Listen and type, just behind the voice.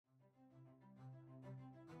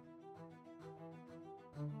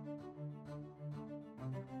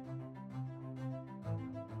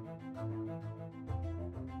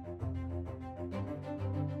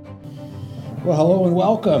Well, hello and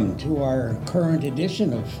welcome to our current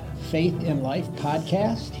edition of Faith in Life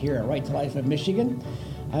podcast here at Right to Life of Michigan.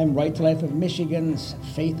 I'm Right to Life of Michigan's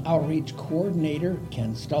Faith Outreach Coordinator,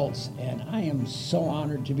 Ken Stultz, and I am so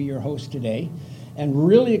honored to be your host today and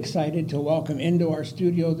really excited to welcome into our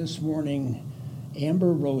studio this morning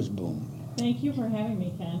Amber Roseboom. Thank you for having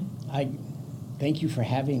me, Ken. I thank you for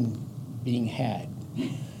being had.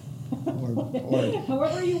 or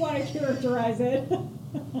however you want to characterize it.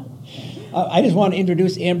 I just want to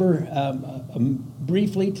introduce Amber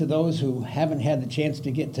briefly to those who haven't had the chance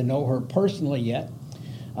to get to know her personally yet.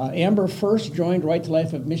 Amber first joined Right to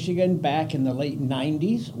Life of Michigan back in the late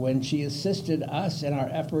 90s when she assisted us in our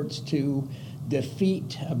efforts to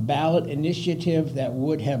defeat a ballot initiative that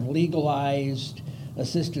would have legalized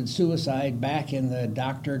assisted suicide back in the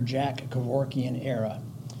Dr. Jack Kevorkian era.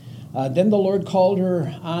 Then the Lord called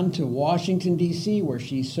her on to Washington, D.C., where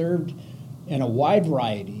she served in a wide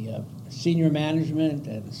variety of senior management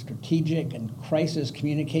and strategic and crisis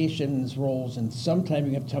communications roles, and sometime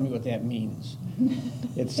you have to tell me what that means.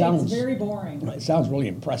 It's very boring. It sounds really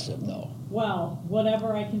impressive, though. Well,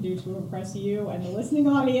 whatever I can do to impress you and the listening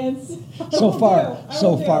audience. So far,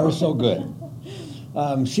 so good.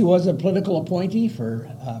 She was a political appointee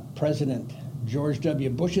for President George W.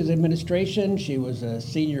 Bush's administration. She was a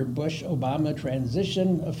senior Bush-Obama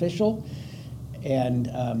transition official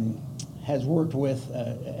and has worked with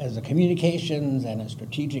as a communications and a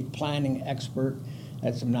strategic planning expert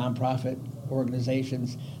at some nonprofit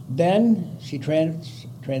organizations. Then she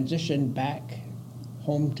transitioned back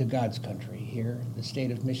home to God's country here in the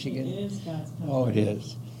state of Michigan. It is God's country. Oh, it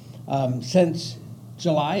is. Since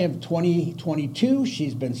July of 2022,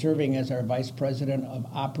 she's been serving as our Vice President of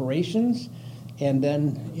Operations. And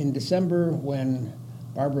then in December, when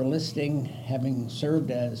Barbara Listing, having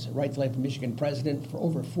served as Right to Life of Michigan President for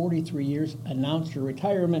over 43 years, announced her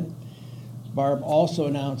retirement, Barb also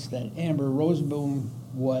announced that Amber Roseboom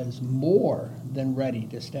was more than ready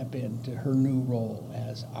to step into her new role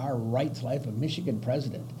as our Right to Life of Michigan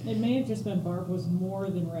President. It may have just been Barb was more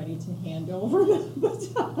than ready to hand over the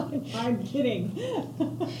baton. I'm kidding.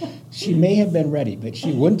 She may have been ready, but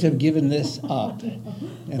she wouldn't have given this up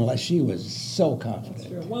unless she was so confident. That's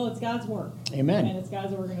true. Well, it's God's work. Amen. And it's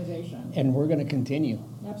God's organization. And we're going to continue.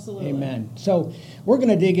 Absolutely. Amen. So we're going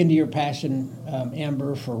to dig into your passion,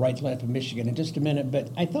 Amber, for Right to Life of Michigan in just a minute, but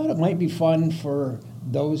I thought it might be fun for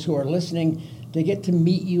those who are listening to get to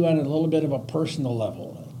meet you on a little bit of a personal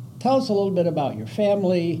level. Tell us a little bit about your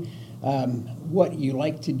family, what you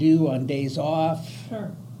like to do on days off,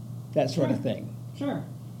 Sure. that sort of thing. Sure.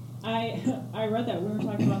 I read that. We were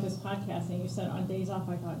talking about this podcast, and you said on days off.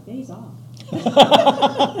 I thought, days off?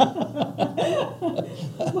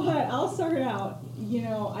 But I'll start out,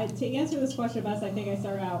 to answer this question best, I think I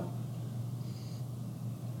start out,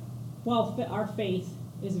 well, our faith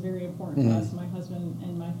is very important to us, my husband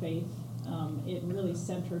and my faith. It really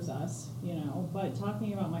centers us, But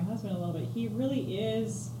talking about my husband a little bit, he really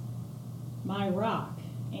is my rock,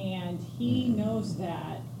 and he knows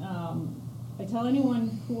that. I tell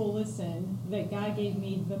anyone who will listen that God gave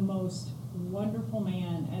me the most wonderful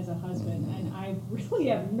man as a husband, and I really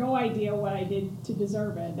have no idea what I did to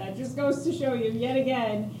deserve it. That just goes to show you, yet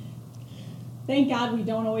again, thank God we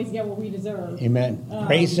don't always get what we deserve. Amen.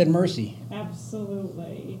 Grace and mercy.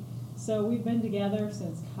 Absolutely. So we've been together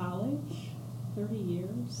since college, 30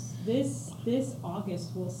 years. This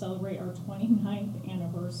August we'll celebrate our 29th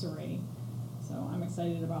anniversary. So I'm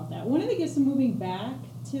excited about that. One of the gifts of moving back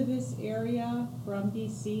to this area from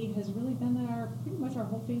D.C. has really been that pretty much our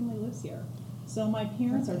whole family lives here. So my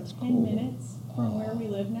parents are 10 minutes from where we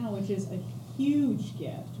live now, which is a huge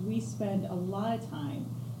gift. We spend a lot of time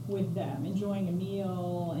with them, enjoying a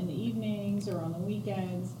meal in the evenings or on the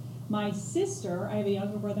weekends. My sister, I have a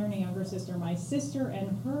younger brother and a younger sister. My sister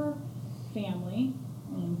and her family,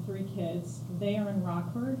 3 kids, they are in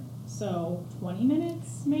Rockford, so 20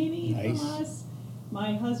 minutes maybe from us.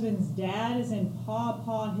 My husband's dad is in Paw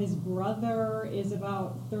Paw. His brother is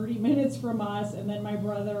about 30 minutes from us, and then my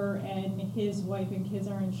brother and his wife and kids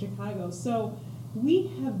are in Chicago. So we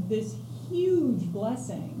have this huge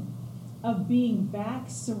blessing of being back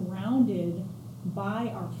surrounded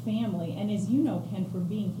by our family. And as you know, Ken, from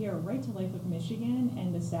being here, Right to Life of Michigan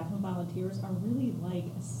and the staff and volunteers are really like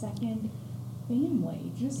a second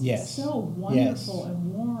family. Just so wonderful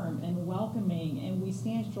and warm and welcoming. And we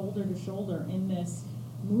stand shoulder to shoulder in this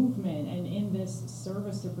movement and in this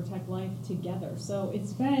service to protect life together. So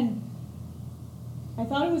it's been, I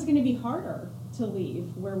thought it was going to be harder to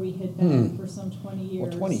leave where we had been for some 20 years.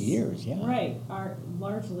 Well, 20 years, yeah. Right,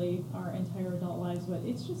 largely our entire adult lives, but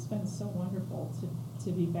it's just been so wonderful to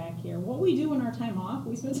be back here. What we do in our time off,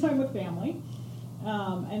 we spend time with family.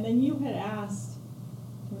 And then you had asked,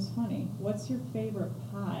 it was funny, what's your favorite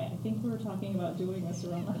pie? I think we were talking about doing this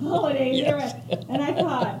around the holidays. Yes. And I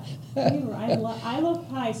thought, I love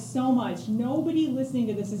pie so much. Nobody listening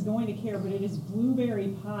to this is going to care, but it is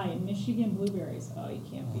blueberry pie, Michigan blueberries. Oh, you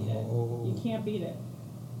can't beat it. You can't beat it.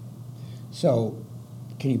 So,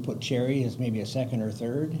 can you put cherry as maybe a second or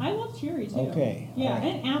third? I love cherry too. Okay. Yeah, right.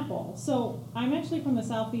 and apple. So I'm actually from the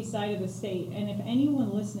southeast side of the state, and if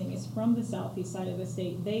anyone listening is from the southeast side of the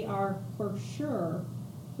state, they are for sure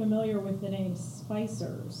familiar with the name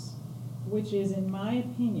Spicers, which is, in my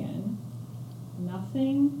opinion,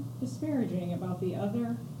 nothing disparaging about the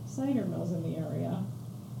other cider mills in the area.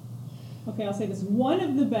 Okay, I'll say this, one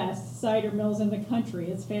of the best cider mills in the country.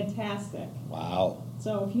 It's fantastic. Wow.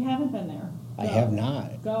 So if you haven't been there, I have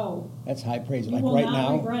not. Go. That's high praise. You Like will right not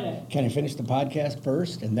now, regret it. can I finish the podcast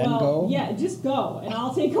first and then Well, go? yeah, just go, and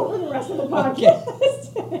I'll take over the rest of the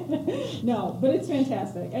podcast. No, but it's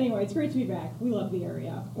fantastic. Anyway, it's great to be back. We love the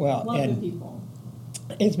area. Well, love the and people.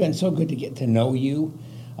 It's been so good to get to know you.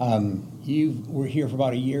 You were here for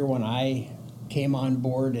about a year when I came on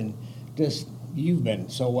board, and just you've been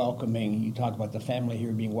so welcoming. You talk about the family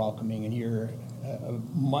here being welcoming, and you're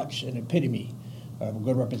much an epitome, a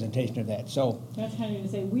good representation of that. So That's kind of to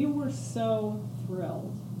say, we were so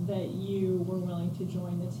thrilled that you were willing to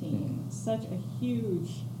join the team. Such a huge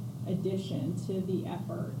addition to the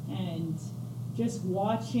effort, and just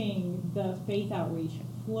watching the faith outreach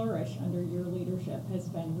flourish under your leadership has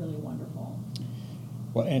been really wonderful.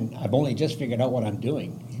 well, and I've only just figured out what I'm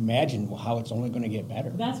doing. Imagine how it's only going to get better.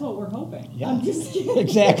 That's what we're hoping. Yeah. I'm just kidding.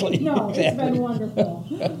 Exactly. No, exactly. It's been wonderful.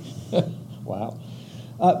 Wow.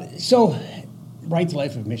 So, Right to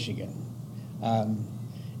Life of Michigan.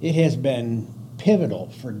 It has been pivotal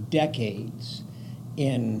for decades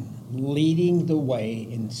in leading the way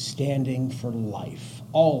in standing for life,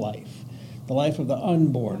 all life. The life of the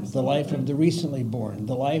unborn, the life of the recently born,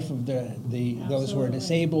 the life of the those who are Absolutely.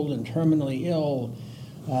 disabled and terminally ill,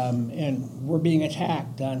 and we're being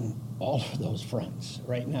attacked on all of those fronts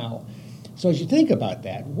right now. So as you think about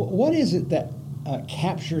that, what is it that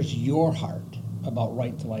captures your heart about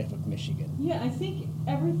Right to Life of Michigan? Yeah, I think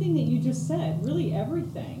everything that you just said, really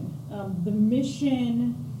everything. The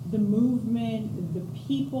mission, the movement, the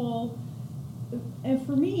people. And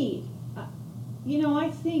for me, I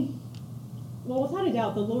think, well, without a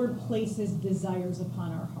doubt, the Lord places desires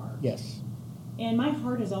upon our heart. Yes. And my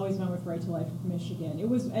heart has always been with Right to Life of Michigan. It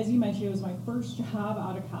was, as you mentioned, it was my first job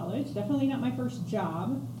out of college. Definitely not my first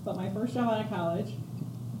job, but my first job out of college.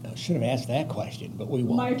 I should have asked that question, but we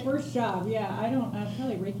won't. My first job, yeah. I'm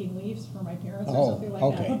probably raking leaves for my parents or Oh, something like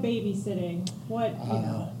okay. that. But babysitting,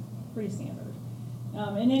 pretty standard.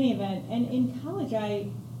 In any event, and in college,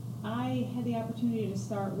 I had the opportunity to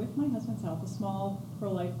start with my husband's help, a small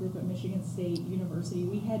pro-life group at Michigan State University.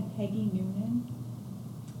 We had Peggy Noonan,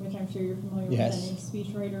 which I'm sure you're familiar Yes. with, that name,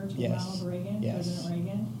 speechwriter to Yes. Ronald Reagan, Yes. President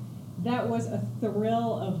Reagan. That was a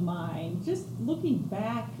thrill of mine. Just looking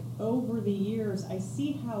back over the years, I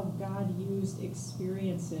see how God used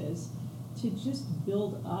experiences to just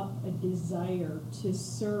build up a desire to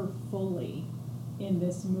serve fully in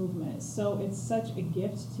this movement. So it's such a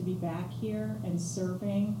gift to be back here and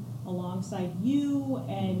serving alongside you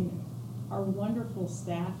and our wonderful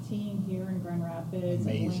staff team here in Grand Rapids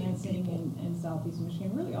Amazing and Lansing people. and Southeast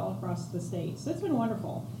Michigan, really all across the state. So it's been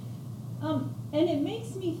wonderful. And it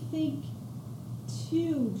makes me think,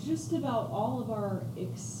 too, just about all of our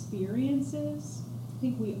experiences. I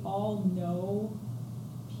think we all know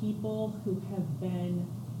people who have been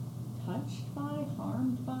touched by,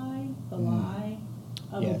 harmed by the lie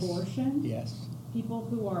of Yes. abortion. Yes. People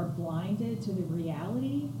who are blinded to the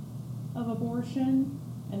reality of abortion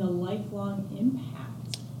and the lifelong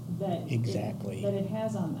impact that Exactly. that it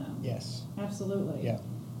has on them. Yes. Absolutely. Yeah.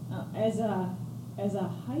 As a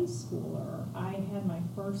high schooler, I had my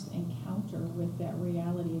first encounter with that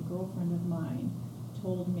reality. A girlfriend of mine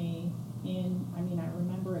told me I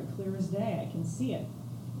remember it clear as day. I can see it.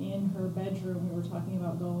 In her bedroom, we were talking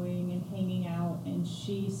about going and hanging out, and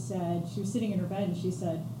she said, she was sitting in her bed, and she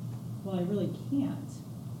said, well, I really can't,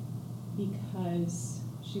 because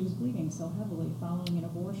she was bleeding so heavily following an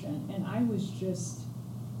abortion. And I was just,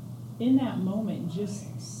 in that moment,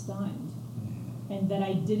 just stunned. And that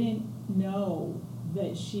I didn't know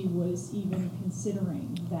that she was even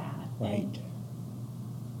considering that. Right.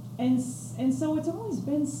 And so it's always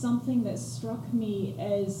been something that struck me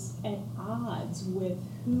as at odds with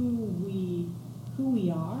who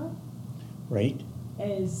we are Right.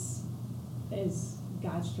 as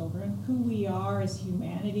God's children, who we are as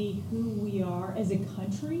humanity, who we are as a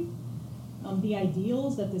country, the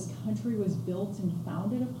ideals that this country was built and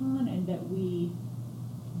founded upon, and that we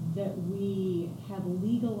have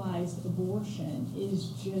legalized abortion is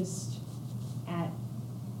just at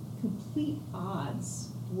complete odds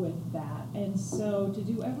with that. And so to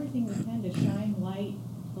do everything we can to shine light,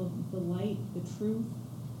 the truth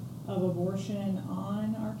of abortion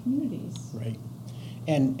on our communities. Right.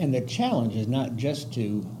 And the challenge is not just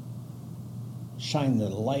to shine the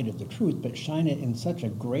light of the truth, but shine it in such a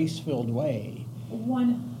grace-filled way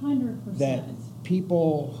 100%. that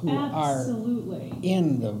people who Absolutely. are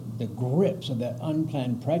in the grips of that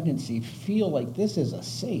unplanned pregnancy feel like this is a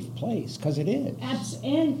safe place, because it is.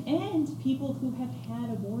 And people who have had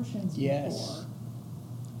abortions Yes. before,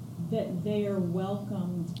 that they are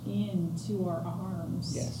welcomed into our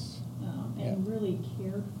arms. Yes. And really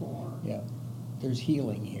cared for. Yeah. There's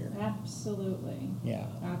healing here. Absolutely. Yeah.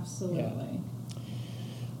 Absolutely.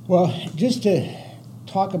 Well, just to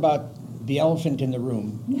talk about the elephant in the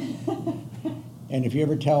room, and if you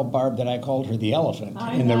ever tell Barb that I called her the elephant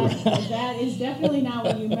in the room. That is definitely not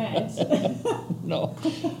what you meant. No.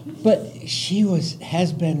 But she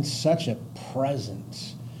has been such a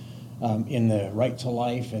presence in the Right to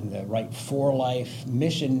Life and the Right for Life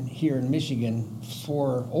mission here in Michigan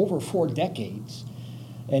for over 4 decades.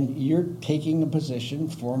 And you're taking a position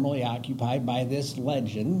formerly occupied by this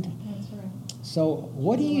legend. That's right. So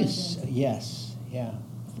what do you Legend. yes, yeah,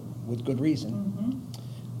 with good reason. Mm-hmm.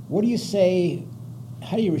 What do you say,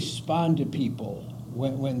 how do you respond to people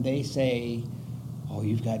when they say, oh,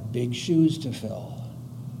 you've got big shoes to fill?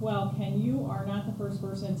 Well, Ken, you are not the first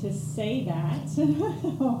person to say that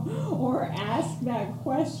or ask that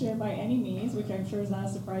question by any means, which I'm sure is not a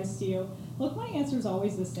surprise to you. Look, my answer is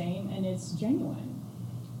always the same, and it's genuine.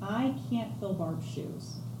 I can't fill Barb's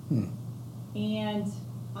shoes. And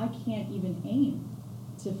I can't even aim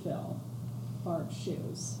to fill Barb's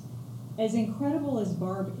shoes. As incredible as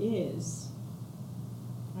Barb is,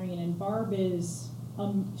 I mean, and Barb is,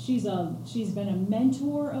 she's been a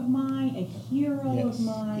mentor of mine, a hero of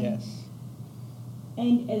mine. Yes.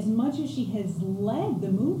 And as much as she has led the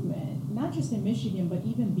movement, not just in Michigan, but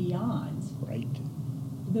even beyond, Right.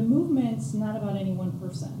 the movement's not about any one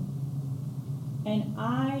person. And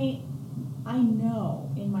I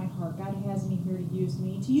know in my heart God has me here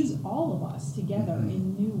to use all of us together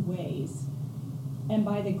in new ways. And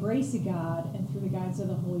by the grace of God and through the guidance of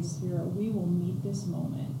the Holy Spirit, we will meet this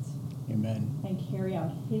moment. Amen. And carry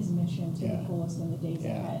out His mission to the fullest in the days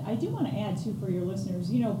ahead. I do want to add, too, for your listeners,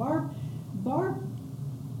 Barb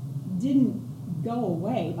didn't go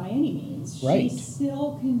away by any means. Right. She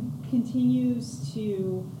still continues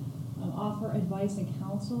to offer advice and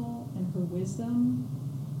counsel and her wisdom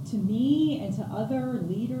to me and to other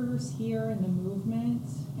leaders here in the movement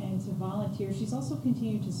and to volunteers. She's also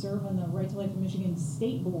continued to serve on the Right to Life in Michigan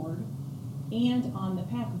State Board and on the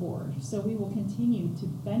PAC board. So we will continue to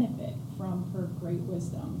benefit from her great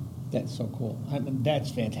wisdom. That's so cool. That's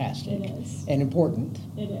fantastic. It is. And important.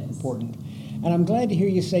 It is. Important. And I'm glad to hear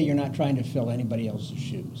you say you're not trying to fill anybody else's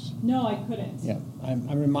shoes. No, I couldn't. Yeah.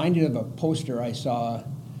 I'm reminded of a poster I saw.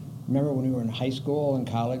 Remember when we were in high school and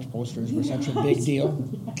college, posters were such a big deal?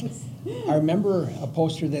 Yes. I remember a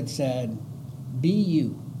poster that said, be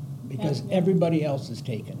you, because everybody else is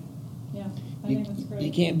taken. Yeah, I think that's great.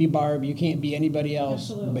 You can't be Barb, you can't be anybody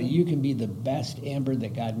else, Absolutely. but you can be the best Amber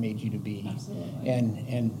that God made you to be. Absolutely.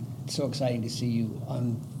 And it's so exciting to see you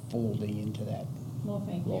unfolding into that Well,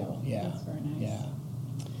 thank role. you. Yeah. That's very nice. Yeah.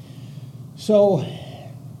 So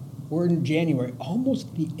we're in January,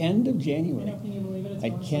 almost the end of I January. know, can you believe it? It's I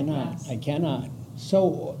going so cannot. fast. I cannot.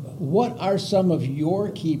 So what are some of your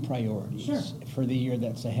key priorities Sure. for the year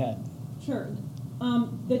that's ahead? Sure.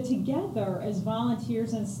 That together as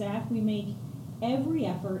volunteers and staff, we make every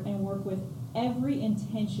effort and work with every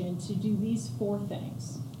intention to do these 4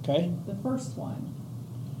 things. Okay? The first one,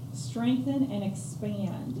 strengthen and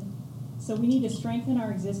expand. So we need to strengthen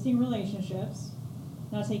our existing relationships,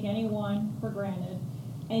 not take any one for granted.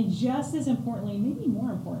 And just as importantly, maybe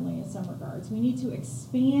more importantly in some regards, we need to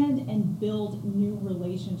expand and build new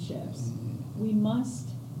relationships. We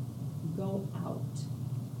must go out.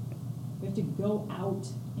 We have to go out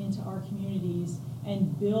into our communities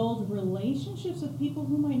and build relationships with people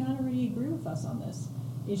who might not already agree with us on this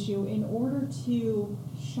issue in order to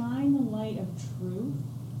shine the light of truth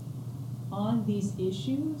on these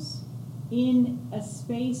issues in a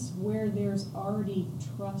space where there's already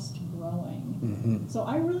trust growing. So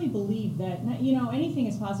I really believe that, anything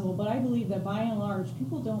is possible, but I believe that by and large,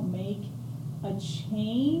 people don't make a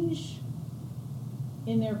change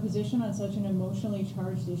in their position on such an emotionally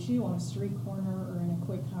charged issue on a street corner or in a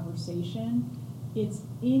quick conversation. It's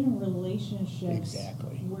in relationships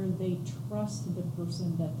Exactly. where they trust the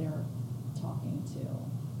person that they're talking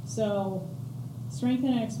to. So, strengthen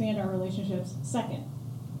and expand our relationships. Second,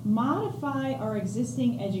 modify our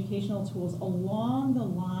existing educational tools along the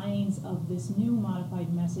lines of this new modified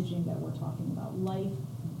messaging that we're talking about, life,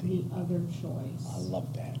 the other choice. I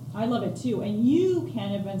love that. I love it too. And you, Ken,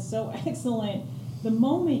 have been so excellent. The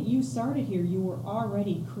moment you started here, you were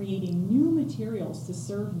already creating new materials to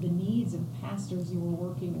serve the needs of pastors you were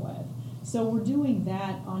working with. So we're doing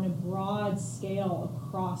that on a broad scale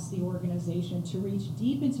across the organization to reach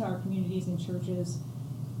deep into our communities and churches,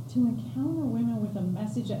 to encounter women with a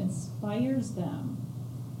message that inspires them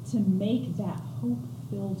to make that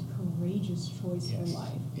hope-filled, courageous choice for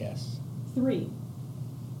life. Yes. 3,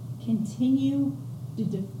 continue to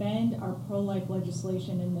defend our pro-life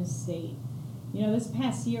legislation in this state. You know, this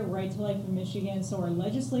past year, Right to Life in Michigan, so our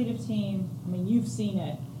legislative team, I mean, you've seen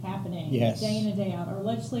it happening day in and day out. Our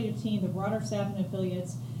legislative team, the broader staff and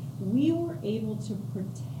affiliates, we were able to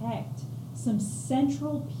protect some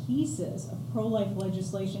central pieces of pro-life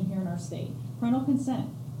legislation here in our state. Parental consent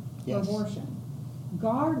for abortion,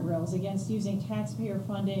 guardrails against using taxpayer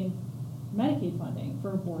funding, Medicaid funding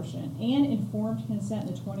for abortion, and informed consent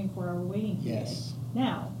in the 24-hour waiting period.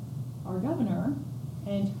 Now, our governor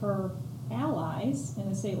and her allies in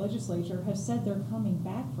the state legislature have said they're coming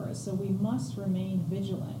back for us, so we must remain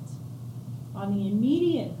vigilant. On the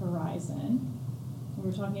immediate horizon, we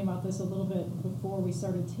were talking about this a little bit before we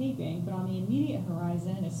started taping, but on the immediate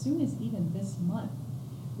horizon, as soon as even this month,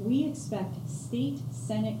 we expect state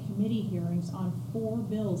Senate committee hearings on 4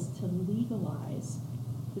 bills to legalize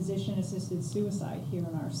physician-assisted suicide here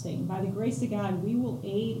in our state. And by the grace of God, we will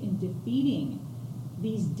aid in defeating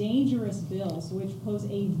these dangerous bills, which pose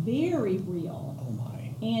a very real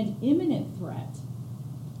and imminent threat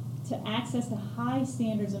to access to high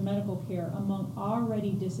standards of medical care among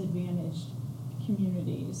already disadvantaged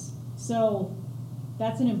communities. So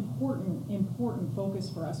that's an important focus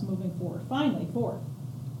for us moving forward. Finally, 4th,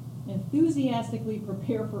 enthusiastically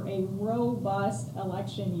prepare for a robust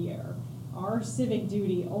election year. Our civic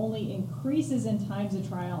duty only increases in times of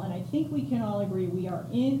trial, and I think we can all agree we are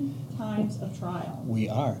in times of trial. We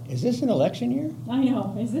are. Is this an election year? I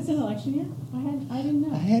know. Is this an election year? I didn't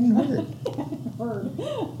know. I hadn't heard. I hadn't heard.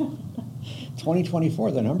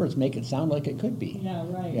 2024, the numbers make it sound like it could be. Yeah,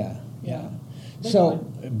 right. Yeah.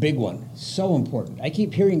 Big one. So important. I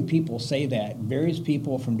keep hearing people say that, various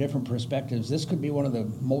people from different perspectives. This could be one of the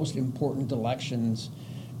most important elections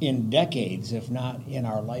in decades, if not in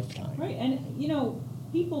our lifetime. Right, and you know,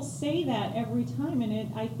 people say that every time,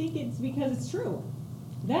 and I think it's because it's true.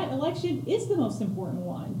 That election is the most important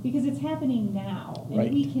one because it's happening now,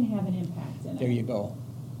 and we can have an impact in it. There you go.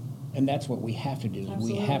 And that's what we have to do.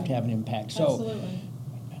 Absolutely. We have to have an impact. So Absolutely.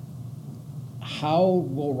 How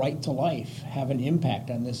will Right to Life have an impact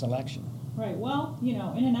on this election? Right, well, you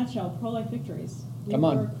know, in a nutshell, pro-life victories. We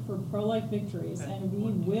work for pro-life victories, and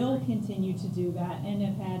we will continue to do that and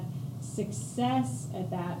have had success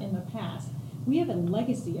at that in the past. We have a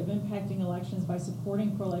legacy of impacting elections by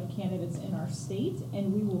supporting pro-life candidates in our state,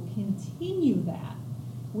 and we will continue that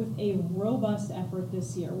with a robust effort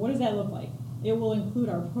this year. What does that look like? It will include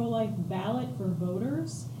our pro-life ballot for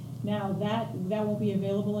voters. Now, that won't be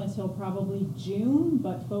available until probably June,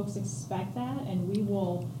 but folks expect that, and we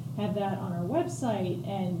will have that on our website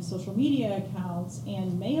and social media accounts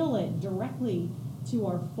and mail it directly to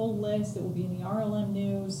our full list. It will be in the RLM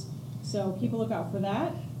News, so keep a lookout for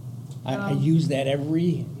that. I use that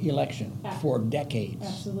every election for decades.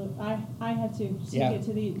 Absolutely. I had to take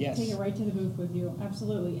it right to the booth with you.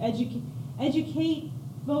 Absolutely. Educate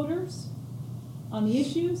voters on the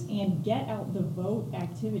issues and get out the vote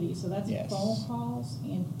activity. So that's phone calls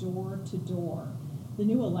and door to door. The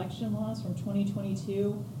new election laws from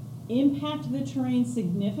 2022 impact the terrain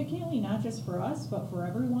significantly, not just for us, but for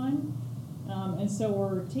everyone. And so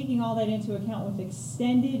we're taking all that into account with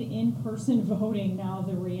extended in-person voting now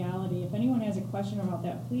the reality. If anyone has a question about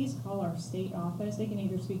that, please call our state office. They can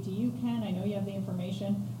either speak to you, Ken, I know you have the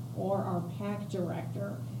information, or our PAC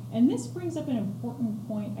director. And this brings up an important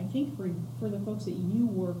point, I think, for the folks that you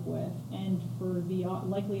work with and for the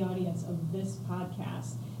likely audience of this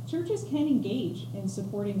podcast. Churches can engage in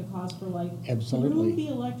supporting the cause for life through the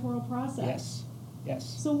electoral process. Yes.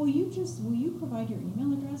 So will you provide your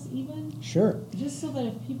email address even? Sure. Just so that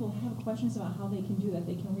if people have questions about how they can do that,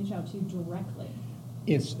 they can reach out to you directly.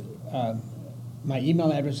 It's my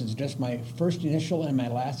email address is just my first initial and my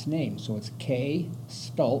last name, so it's K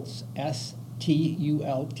Stultz, STULTS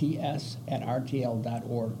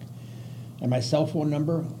 @rtl.org. And my cell phone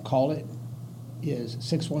number, call it, is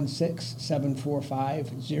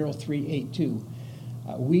 616-745-0382.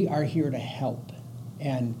 We are here to help.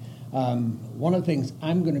 And one of the things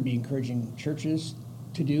I'm going to be encouraging churches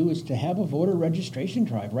to do is to have a voter registration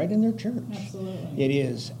drive right in their church. Absolutely. It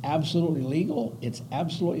is absolutely legal. It's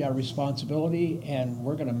absolutely our responsibility, and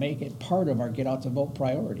we're going to make it part of our Get Out to Vote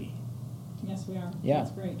priority. Yes, we are. Yeah,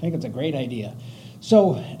 That's great. I think it's a great idea.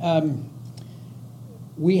 So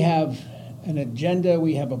we have an agenda,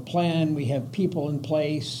 we have a plan, we have people in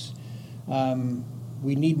place.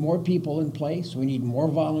 We need more people in place. We need more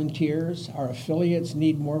volunteers. Our affiliates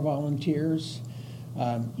need more volunteers.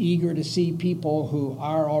 Eager to see people who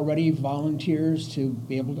are already volunteers to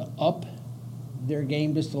be able to up their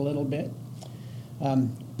game just a little bit.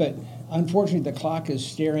 But unfortunately, the clock is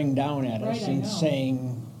staring down at us and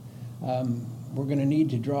saying we're going to need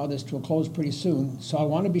to draw this to a close pretty soon. So I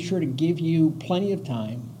want to be sure to give you plenty of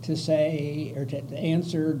time to say or to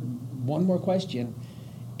answer one more question.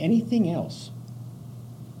 Anything else?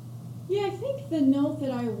 Yeah, I think the note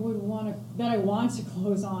that I want to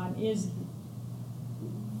close on is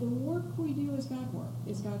the work we do is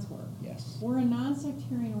God's work. Yes. We're a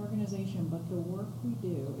non-sectarian organization, but the work we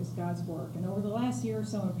do is God's work. And over the last year or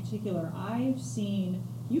so in particular, you've seen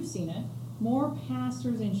it, more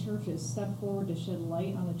pastors and churches step forward to shed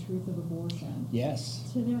light on the truth of abortion. Yes.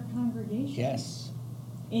 To their congregation. Yes.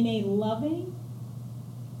 In a loving,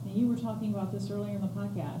 and you were talking about this earlier in the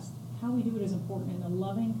podcast, how we do it is important in a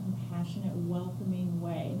loving, compassionate, welcoming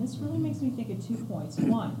way. And this really makes me think of 2 points.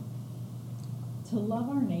 One, to love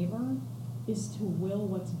our neighbor is to will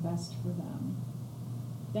what's best for them.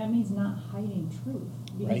 That means not hiding truth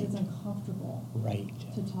because it's uncomfortable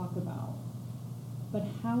to talk about. But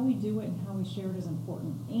how we do it and how we share it is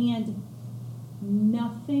important. And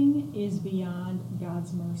nothing is beyond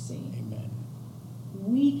God's mercy. Amen.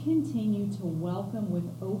 We continue to welcome with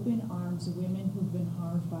open arms women who've been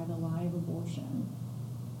harmed by the lie of abortion.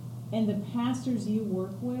 And the pastors you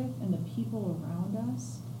work with and the people around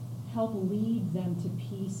us help lead them to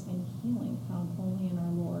peace and healing found only in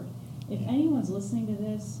our Lord. If anyone's listening to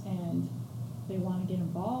this and they want to get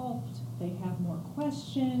involved, they have more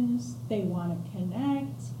questions, they want to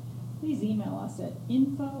connect, please email us at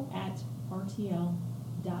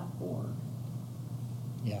info@rtl.org.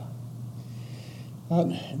 Yeah.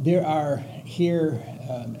 There are here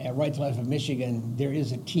at Right to Life of Michigan, there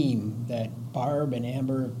is a team that Barb and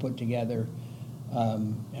Amber have put together.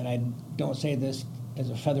 And I don't say this as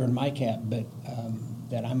a feather in my cap, but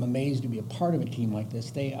that I'm amazed to be a part of a team like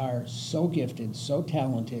this. They are so gifted, so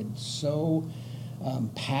talented, so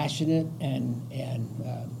passionate, and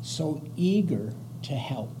so eager to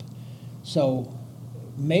help. So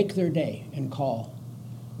make their day and call.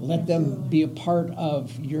 Let them be a part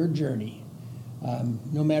of your journey.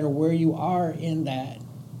 No matter where you are in that,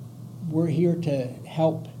 we're here to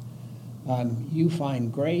help you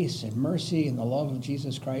find grace and mercy and the love of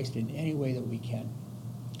Jesus Christ in any way that we can.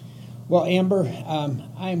 Well, Amber,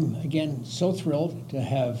 I'm again so thrilled to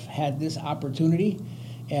have had this opportunity,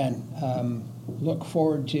 and look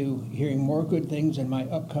forward to hearing more good things in my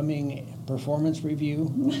upcoming performance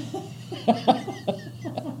review.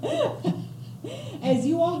 As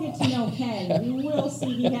you all get to know Ken, you will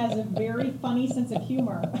see he has a very funny sense of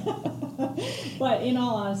humor. But in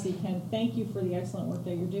all honesty, Ken, thank you for the excellent work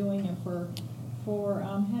that you're doing and for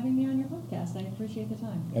having me on your podcast. I appreciate the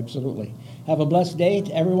time. Absolutely. Have a blessed day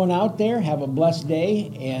to everyone out there. Have a blessed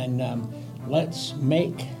day, and let's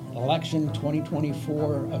make election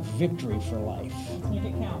 2024 a victory for life. Let's make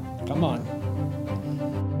it count. Come on.